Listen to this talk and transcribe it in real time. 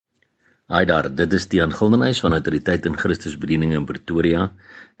Hi daar, dit is die Gildenhuys van Autoriteit in Christus Bediening in Pretoria.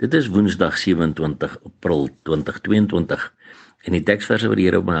 Dit is Woensdag 27 April 2022 en die teksverse wat die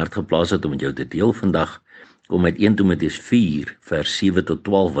Here op my hart geplaas het om met jou te deel vandag kom uit 1 Timoteus 4 vers 7 tot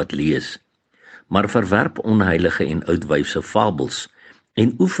 12 wat lees: Maar verwerp onheilige en oudwyfse fabels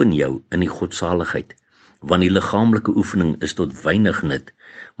en oefen jou in die godsaligheid, want die liggaamlike oefening is tot weinig nut,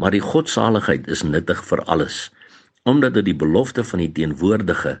 maar die godsaligheid is nuttig vir alles, omdat dit die belofte van die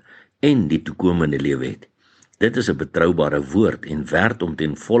teenwoordige en die toekomende lewe het. Dit is 'n betroubare woord en werd om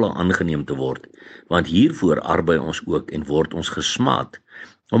ten volle aangeneem te word, want hiervoor arbei ons ook en word ons gesmaad,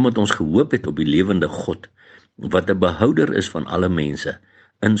 omdat ons gehoop het op die lewende God, wat 'n behouder is van alle mense,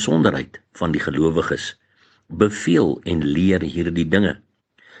 insonderheid van die gelowiges. Beveel en leer hierdie dinge.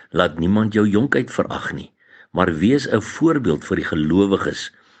 Laat niemand jou jonkheid verag nie, maar wees 'n voorbeeld vir die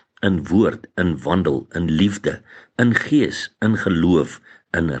gelowiges in woord, in wandel, in liefde, in gees, in geloof,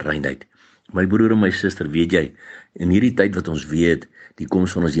 in reinheid. My broer en my suster, weet jy, in hierdie tyd wat ons weet, die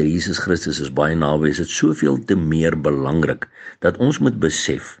koms van ons Here Jesus Christus is baie naby, is dit soveel te meer belangrik, dat ons moet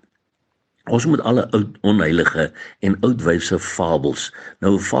besef, ons moet alle onheilige en oudwyfse fabels,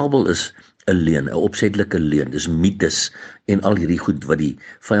 nou 'n fabel is 'n leuen, 'n opsetlike leuen, dis mites en al hierdie goed wat die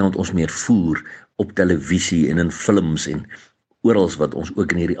vyand ons meer voer op televisie en in films en orals wat ons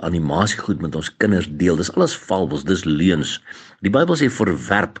ook in hierdie animasiegoed met ons kinders deel, dis alles fabels, dis leuns. Die Bybel sê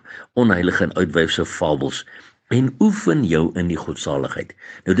verwerp onheilige en oudwyfse fabels en oefen jou in die godsaligheid.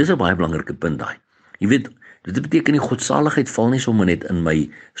 Nou dis 'n baie belangrike punt daai. Jy weet, dit beteken die godsaligheid val nie sommer net in my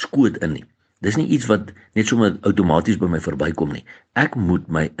skoot in nie. Dis nie iets wat net sommer outomaties by my verbykom nie. Ek moet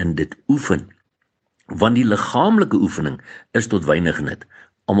my in dit oefen. Want die liggaamlike oefening is tot weinig nut.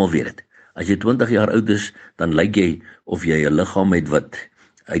 Almal weet dit. As jy 20 jaar oud is, dan lyk jy of jy 'n liggaam het wat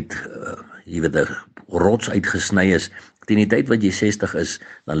uit, jy weet, 'n rots uitgesny is. Teen die tyd wat jy 60 is,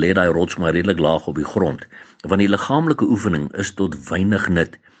 dan lê daai rots maar redelik laag op die grond. Want die liggaamlike oefening is tot weinig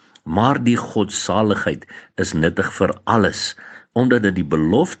nut, maar die godsaligheid is nuttig vir alles, omdat dit die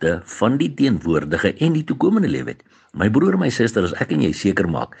belofte van die teenwoordige en die toekomende lewe het. My broer en my suster, as ek en jy seker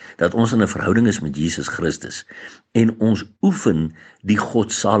maak dat ons in 'n verhouding is met Jesus Christus en ons oefen die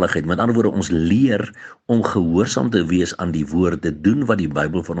godsaligheid, met ander woorde ons leer om gehoorsaam te wees aan die woord, te doen wat die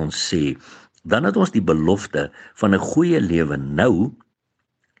Bybel van ons sê, dan het ons die belofte van 'n goeie lewe nou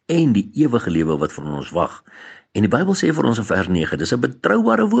en die ewige lewe wat vir ons wag. En die Bybel sê vir ons in vers 9, dis 'n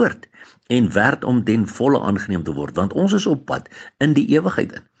betroubare woord en werd om ten volle aangeneem te word, want ons is op pad in die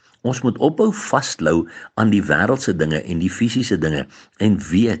ewigheid in. Ons moet ophou vaslou aan die wêreldse dinge en die fisiese dinge en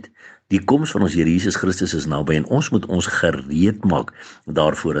weet, die koms van ons Here Jesus Christus is naby en ons moet ons gereed maak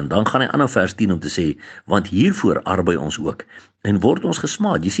daarvoor. En dan gaan hy aan in vers 10 om te sê, want hiervoor arbei ons ook en word ons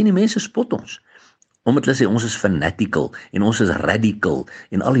gesmaad. Jy sien, die mense spot ons, omdat hulle sê ons is fanatical en ons is radical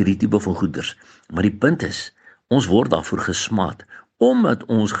en al hierdie tipe van goeders. Maar die punt is, ons word daarvoor gesmaad, omdat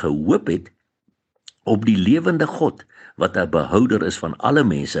ons gehoop het op die lewende God, wat 'n behouder is van alle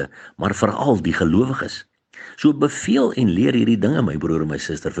mense, maar veral die gelowiges. So beveel en leer hierdie dinge, my broer en my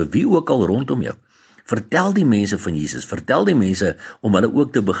suster, vir wie ook al rondom jou. Vertel die mense van Jesus, vertel die mense om hulle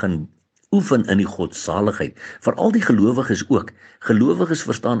ook te begin oefen in die godsaligheid, veral die gelowiges ook. Gelowiges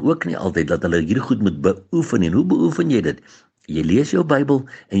verstaan ook nie altyd dat hulle hierdie goed moet beoefen, en hoe beoefen jy dit? Jy lees jou Bybel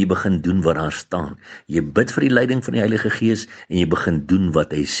en jy begin doen wat daar staan. Jy bid vir die leiding van die Heilige Gees en jy begin doen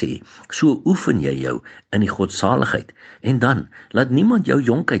wat hy sê. So oefen jy jou in die godsaligheid. En dan, laat niemand jou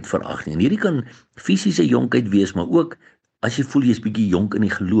jonkheid verag nie. En hierdie kan fisiese jonkheid wees, maar ook as jy voel jy is bietjie jonk in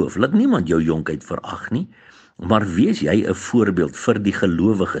die geloof. Laat niemand jou jonkheid verag nie, maar wees jy 'n voorbeeld vir die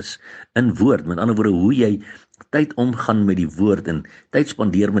gelowiges in woord. Met ander woorde, hoe jy tyd omgaan met die woord en tyd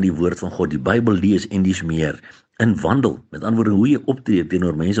spandeer met die woord van God, die Bybel lees en dies meer. In wandel, met ander woorde, hoe jy optree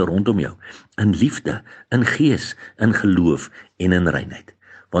teenoor mense rondom jou, in liefde, in gees, in geloof en in reinheid.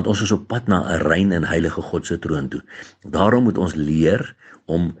 Want ons is op pad na 'n rein en heilige God se troon toe. Daarom moet ons leer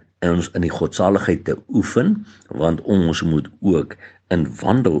om ons in die godsaligheid te oefen, want ons moet ook in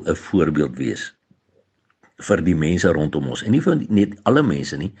wandel 'n voorbeeld wees vir die mense rondom ons. En nie vir net alle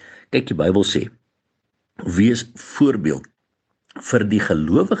mense nie. Kyk, die Bybel sê, wees voorbeeld vir die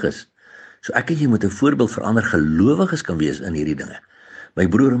gelowiges. So ek en jy moet 'n voorbeeld vir ander gelowiges kan wees in hierdie dinge. My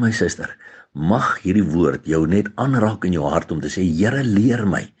broer en my suster, mag hierdie woord jou net aanraak in jou hart om te sê, Here, leer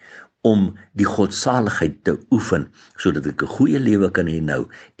my om die godsaligheid te oefen, sodat ek 'n goeie lewe kan hê nou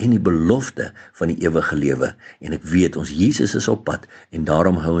en die belofte van die ewige lewe. En ek weet ons Jesus is op pad en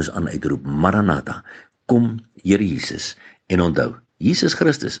daarom hou ons aan uitroep, Maranatha, kom Here Jesus. En onthou, Jesus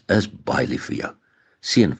Christus is baie lief vir jou. Seën